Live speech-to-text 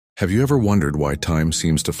Have you ever wondered why time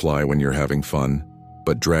seems to fly when you're having fun,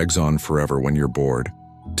 but drags on forever when you're bored?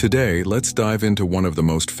 Today, let's dive into one of the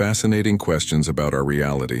most fascinating questions about our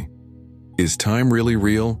reality. Is time really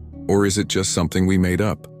real, or is it just something we made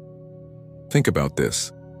up? Think about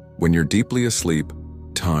this. When you're deeply asleep,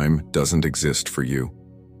 time doesn't exist for you.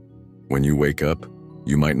 When you wake up,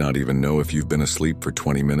 you might not even know if you've been asleep for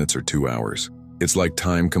 20 minutes or 2 hours. It's like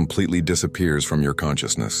time completely disappears from your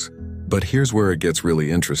consciousness. But here's where it gets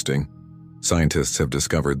really interesting. Scientists have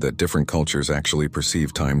discovered that different cultures actually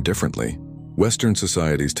perceive time differently. Western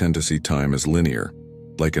societies tend to see time as linear,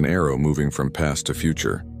 like an arrow moving from past to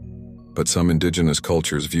future. But some indigenous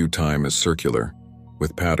cultures view time as circular,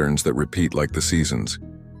 with patterns that repeat like the seasons.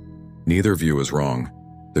 Neither view is wrong.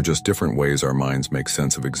 They're just different ways our minds make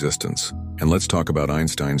sense of existence. And let's talk about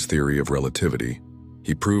Einstein's theory of relativity.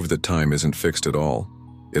 He proved that time isn't fixed at all.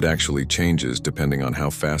 It actually changes depending on how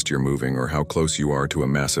fast you're moving or how close you are to a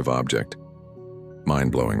massive object.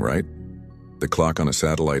 Mind-blowing, right? The clock on a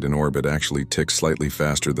satellite in orbit actually ticks slightly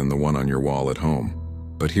faster than the one on your wall at home.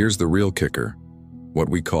 But here's the real kicker. What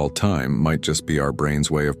we call time might just be our brain's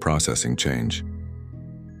way of processing change.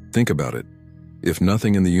 Think about it. If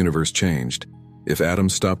nothing in the universe changed, if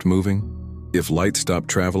atoms stopped moving, if light stopped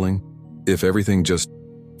traveling, if everything just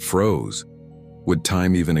froze, would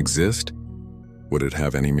time even exist? Would it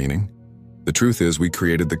have any meaning? The truth is, we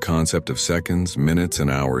created the concept of seconds, minutes,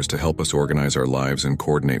 and hours to help us organize our lives and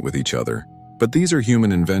coordinate with each other. But these are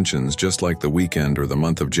human inventions, just like the weekend or the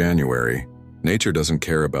month of January. Nature doesn't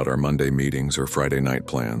care about our Monday meetings or Friday night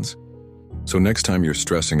plans. So next time you're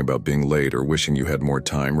stressing about being late or wishing you had more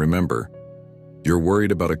time, remember, you're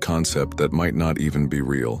worried about a concept that might not even be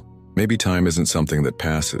real. Maybe time isn't something that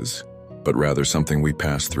passes, but rather something we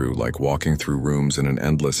pass through, like walking through rooms in an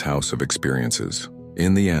endless house of experiences.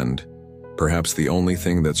 In the end, perhaps the only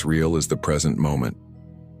thing that's real is the present moment,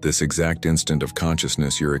 this exact instant of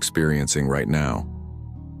consciousness you're experiencing right now.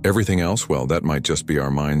 Everything else, well, that might just be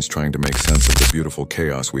our minds trying to make sense of the beautiful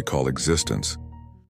chaos we call existence.